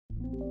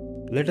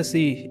Let us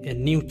see a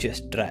new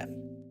chess trap.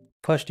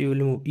 First you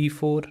will move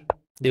e4,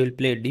 they will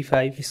play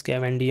d5,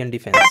 Scavendian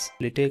defense.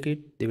 They take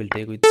it, they will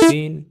take with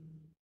queen,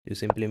 you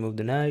simply move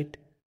the knight,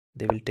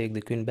 they will take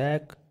the queen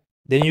back.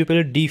 Then you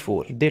play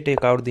d4, they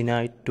take out the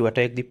knight to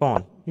attack the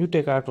pawn. You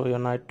take out your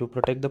knight to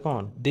protect the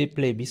pawn. They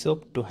play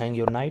bishop to hang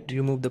your knight,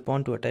 you move the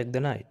pawn to attack the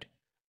knight.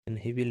 And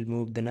he will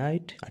move the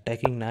knight,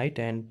 attacking knight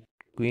and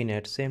queen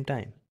at same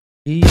time.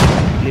 He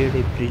played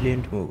a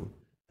brilliant move,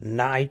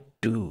 knight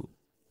to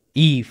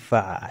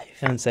e5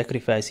 and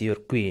sacrifice your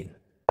queen.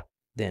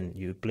 Then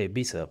you play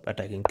bishop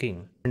attacking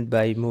king, and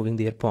by moving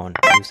their pawn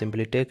you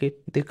simply take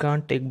it. They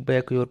can't take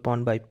back your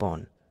pawn by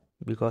pawn,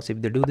 because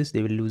if they do this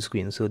they will lose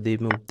queen, so they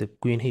move the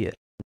queen here.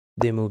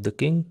 They move the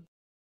king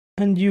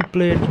and you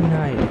played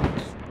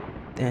knight,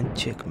 then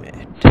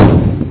checkmate.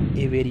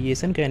 A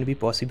variation can be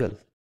possible.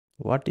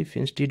 What if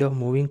instead of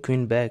moving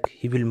queen back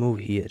he will move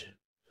here?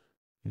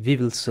 We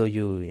will show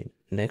you in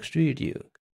next video.